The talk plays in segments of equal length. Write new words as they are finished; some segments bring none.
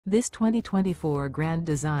This 2024 Grand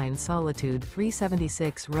Design Solitude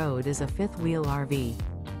 376 Road is a fifth-wheel RV.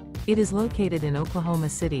 It is located in Oklahoma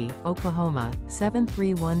City, Oklahoma,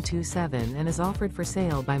 73127 and is offered for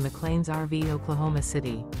sale by McClain's RV Oklahoma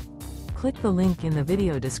City. Click the link in the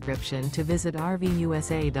video description to visit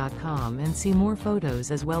RVUSA.com and see more photos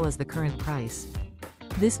as well as the current price.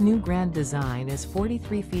 This new Grand Design is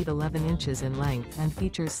 43 feet 11 inches in length and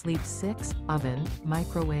features sleep 6, oven,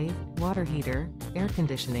 microwave, water heater, air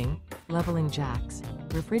conditioning, leveling jacks,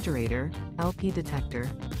 refrigerator, LP detector,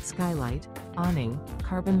 skylight, awning,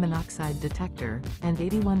 carbon monoxide detector, and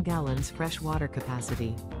 81 gallons fresh water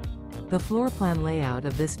capacity. The floor plan layout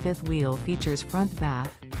of this fifth wheel features front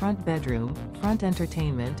bath, front bedroom, front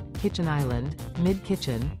entertainment, kitchen island,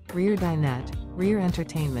 mid-kitchen, rear dinette, rear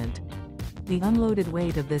entertainment. The unloaded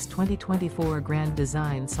weight of this 2024 Grand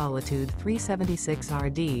Design Solitude 376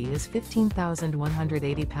 RD is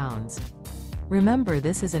 15,180 pounds. Remember,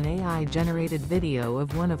 this is an AI-generated video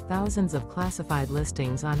of one of thousands of classified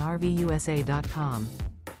listings on RVUSA.com.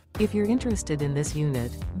 If you're interested in this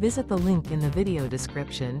unit, visit the link in the video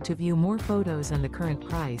description to view more photos and the current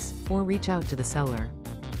price, or reach out to the seller.